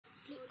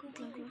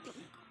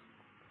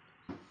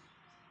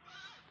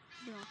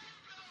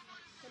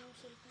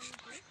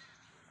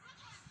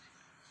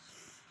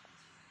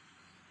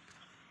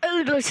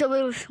Hello guys,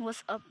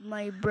 what's up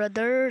my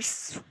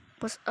brothers?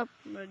 What's up?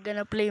 We're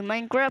gonna play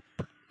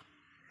Minecraft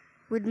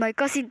with my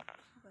cousin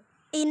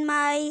in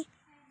my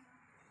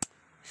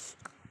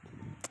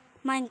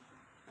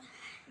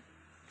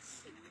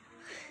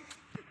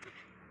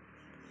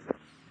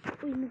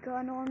Uy,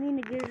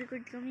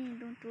 nag-record kami.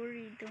 Don't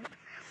worry,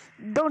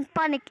 don't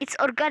panic, it's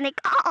organic.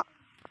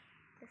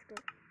 Let's go.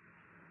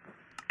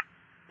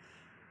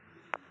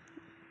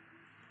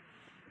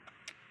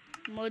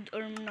 Mod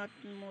or not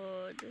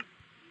mod?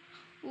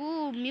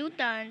 Ooh,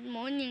 mutant,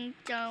 morning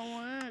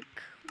tawag.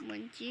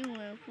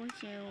 Manchiwa po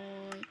siya.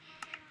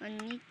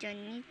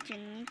 Anichan,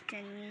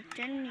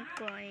 ni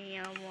ko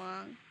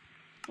ayawang.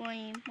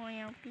 Poy,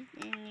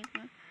 pitini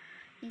ko.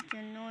 It's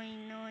a noy,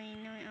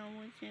 I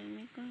was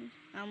because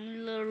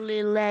I'm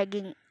literally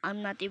lagging.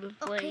 I'm not even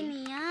okay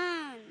playing. na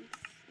yan.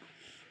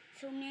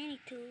 So many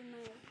too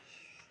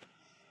much.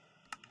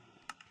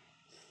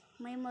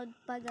 May mod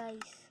pa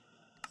guys.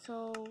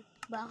 So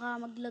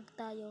baka mag-lag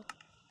tayo.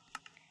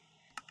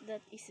 That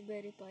is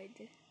verified.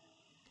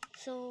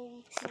 So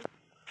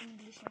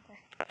English na pa.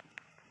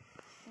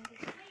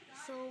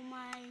 So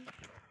my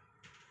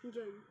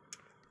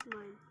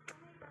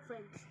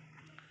friends.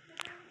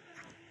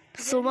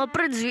 So my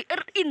friends, we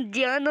are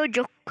Indiano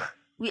joke.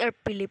 We are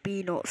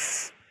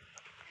Filipinos.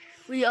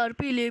 We are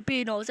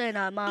Filipinos and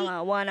our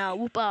mama wanna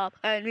whoop up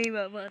and we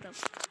mama.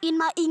 In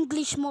my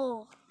English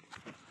mo.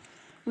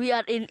 We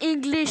are in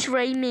English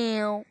right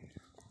now.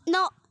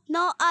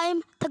 No,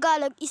 I'm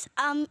Tagalog.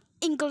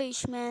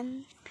 English,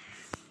 man.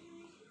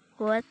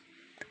 What?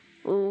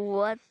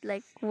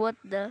 Like what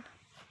the?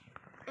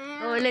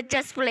 Oh, let's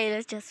just play.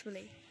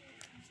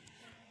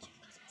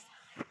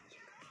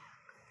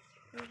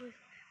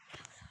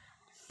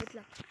 Wait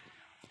lang.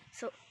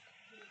 So,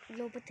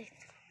 lobot eh.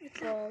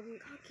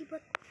 Kaki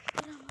ba't?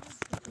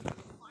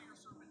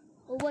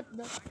 Oh, what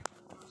the?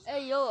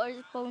 Hey, yo, our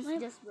phones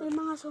just May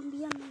mga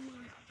zombie yan.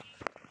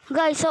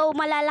 Guys, so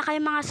malalaki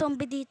yung mga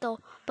zombie dito.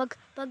 Pag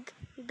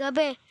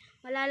gabi,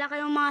 malalaki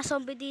yung mga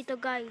zombie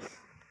dito, guys.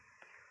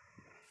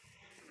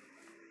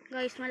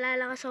 Guys,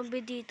 malalaki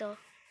zombie dito.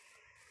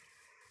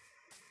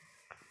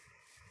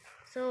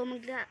 So,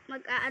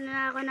 mag-aano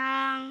na ako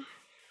ng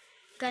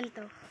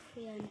ganito.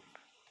 Ayan.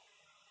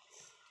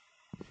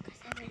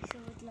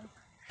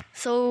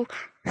 So,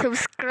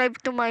 subscribe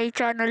to my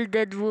channel,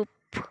 Dead Whoop.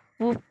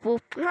 Whoop,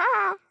 whoop.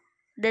 Ah!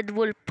 Dead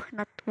Wolf,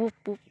 not whoop,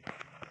 whoop.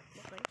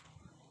 Okay.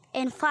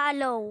 And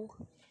follow.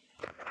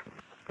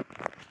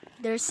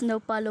 There's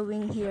no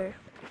following here.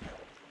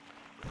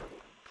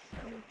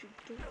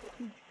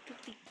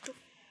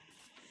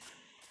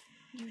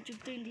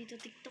 YouTube to, hindi to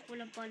TikTok.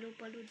 Walang follow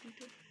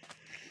dito.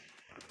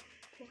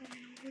 Baka na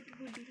lang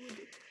wood.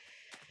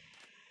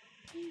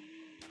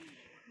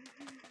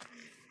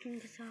 Tingin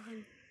ka sa akin.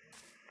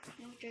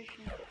 No church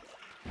na.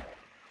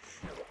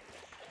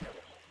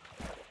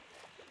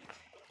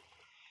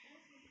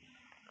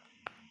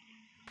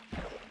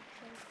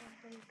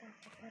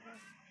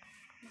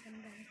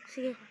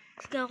 Sige,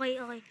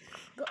 okay.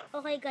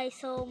 Okay guys,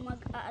 so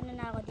mag-aano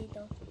na ako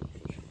dito.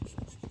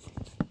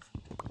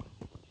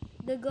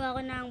 Gagawa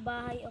ko na ang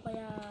bahay o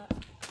kaya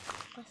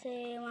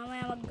kasi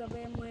mamaya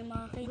maggabi may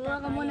makakita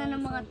Gawa ka muna ng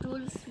mga so,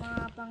 tools,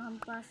 mga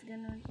panghampas,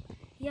 ganun.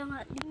 Yan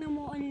nga, tignan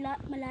mo,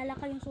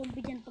 malalaka yung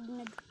zombie dyan pag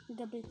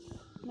naggabi.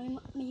 May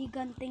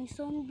higanting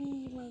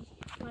zombie, may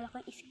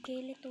malaking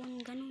skeleton,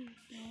 ganun.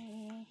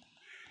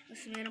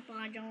 Tapos meron pa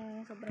nga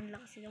dyang sobrang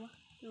lakas sila.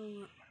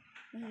 Oo nga.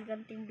 May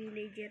higanting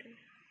villager.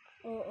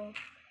 Oo.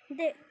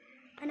 Hindi,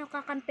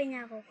 kakampi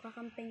niya ako.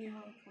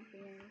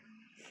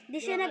 Hindi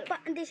siya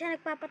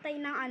nagpapatay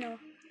ng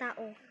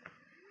tao.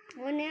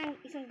 O na yan,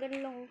 isang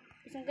ganun lang.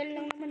 Isang ganun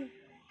lang naman.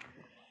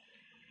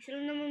 Isa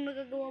lang naman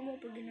magagawa mo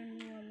pag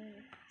ginagawa mo.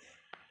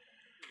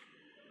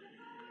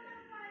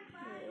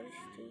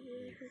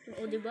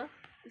 O, diba?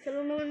 Isa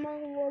lang naman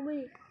makagawa mo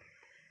eh.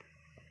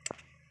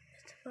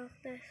 Basta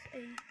practice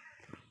eh.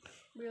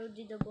 Bro,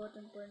 did the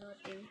button for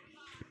nothing.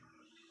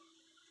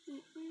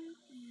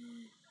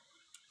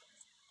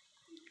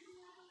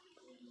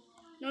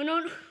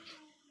 No.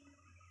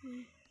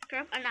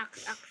 Craft an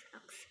axe.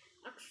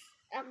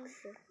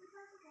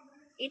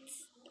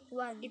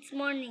 It's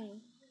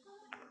morning.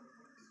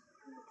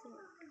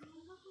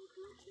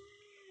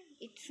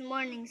 It's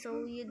morning,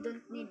 so you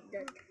don't need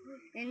that.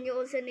 And you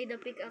also need a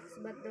pickaxe,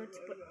 but that's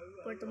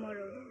for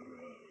tomorrow.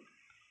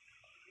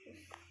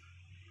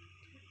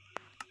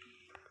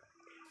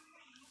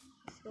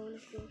 Let's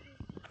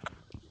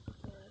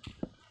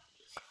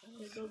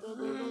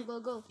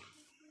go.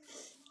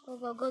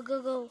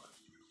 Go.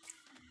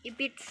 If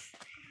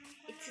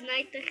it's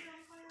night,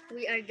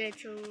 we are dead,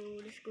 so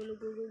let's go.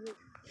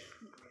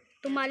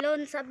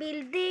 Tumalon sa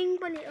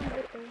building, bali ang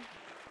buto.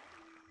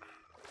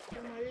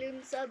 Tumalim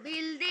sa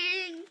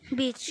building,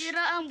 Beach.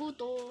 sira ang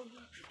buto.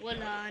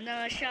 Wala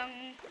na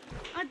siyang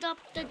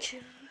adapted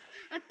siya.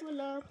 At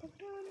wala pa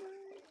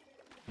naman.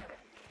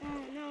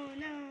 Oh no.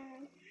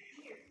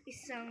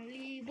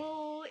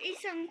 1,000,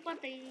 isang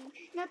patay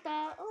na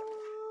tao.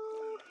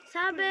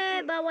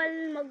 Sabi,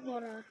 bawal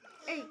magmura.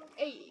 Ay.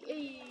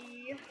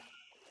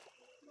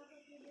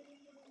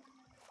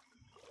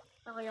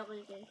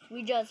 Okay.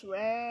 We just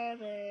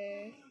ran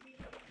it.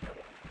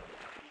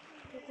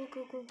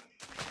 Go.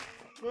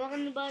 Gawa ka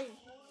na ba yun?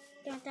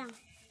 Tang.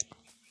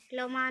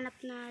 Kailangan mahanap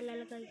na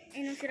lalagay.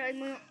 Ay, nang sirain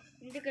mo yung...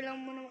 Hindi,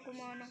 kailangan mo naman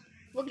kumana.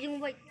 Wag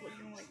yung white.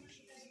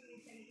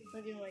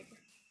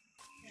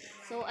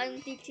 So,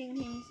 I'm teaching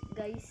him,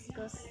 guys,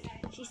 because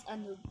she's a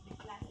noob.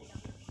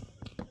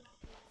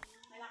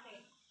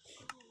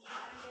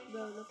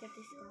 Bro, look at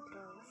this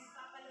controls.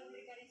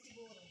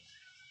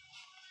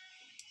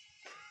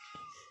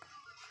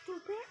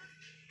 Stupid.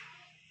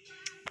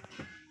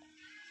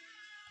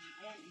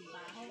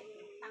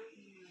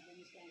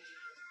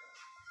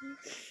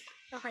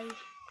 Okay,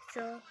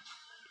 so...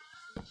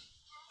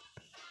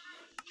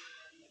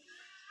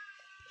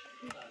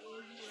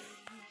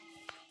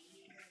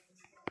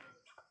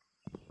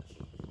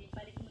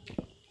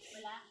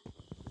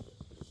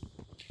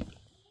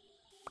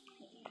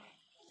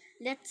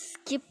 Let's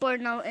skip for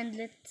now and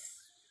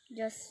let's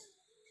just...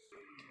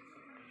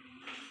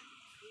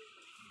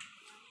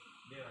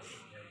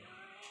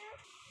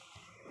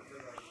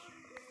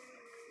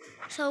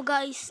 So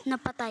guys,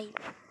 napatay.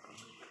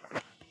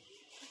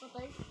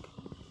 Patay?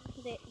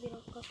 Hindi,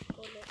 binukas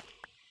ko ulit.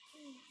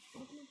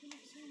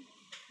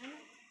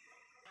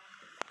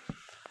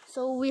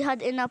 So, we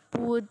had enough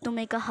wood to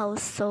make a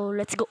house, so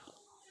let's go.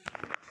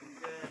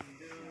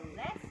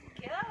 Let's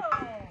go!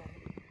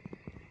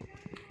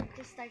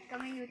 Just start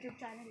kami YouTube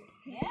channel.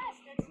 Yes,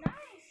 that's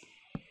nice.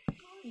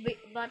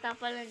 Bata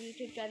pa lang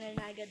YouTube channel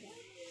na agad.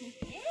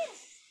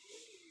 Yes!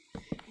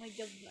 May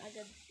job na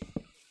agad.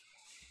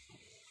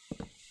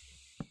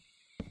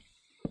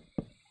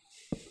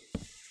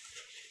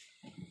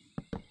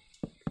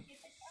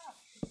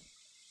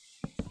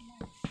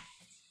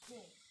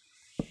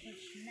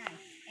 It's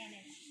nice, and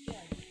it's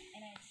good,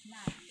 and it's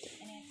nice,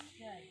 and it's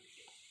good.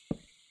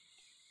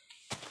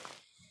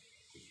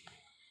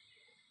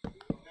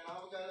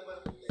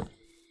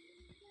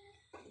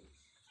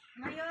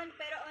 Ngayon,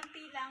 pero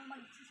unti lang,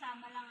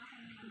 magsasama lang ako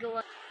ng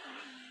Gawa.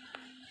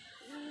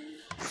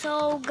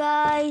 So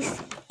guys,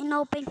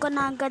 inopen ko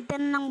na ang ganda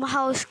ng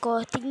house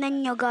ko.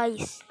 Tignan nyo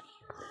guys.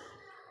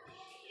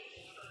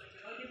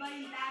 di ba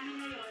yung dami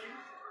ngayon?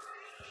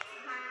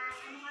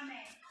 Ano kami?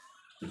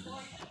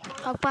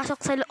 Pagpasok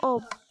sa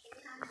loob.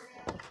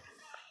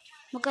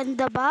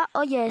 Maganda ba?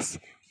 Oh yes.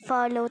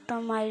 Follow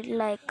to my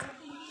like.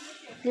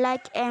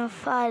 Like and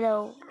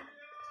follow.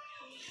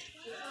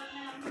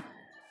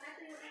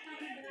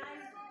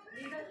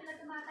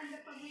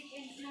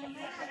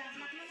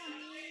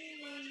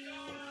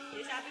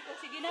 Sabi ko,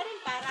 sige na rin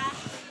para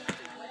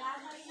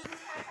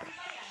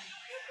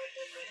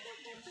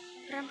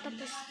Ram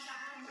tapos.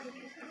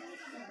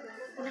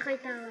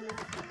 Nakita ko na.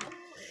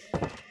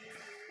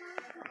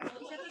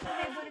 isa ito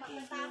favorite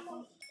yung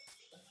tapos.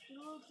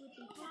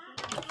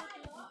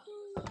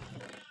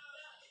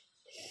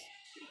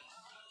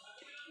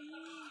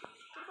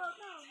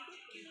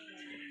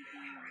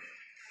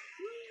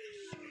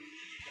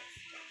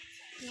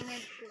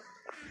 Tingnan ko.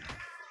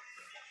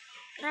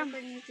 Ram, Ano pa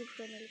yung YouTube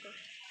channel ko?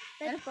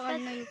 Ano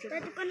pangalan ng YouTube?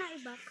 pwede ko na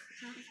i-back.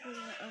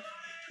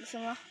 Gusto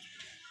mo?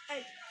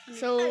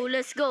 So,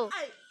 let's go.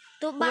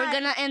 We're Bye.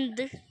 gonna end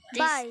this.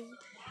 Bye.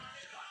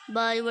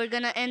 Bye. We're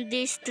gonna end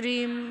this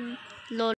stream. Lol.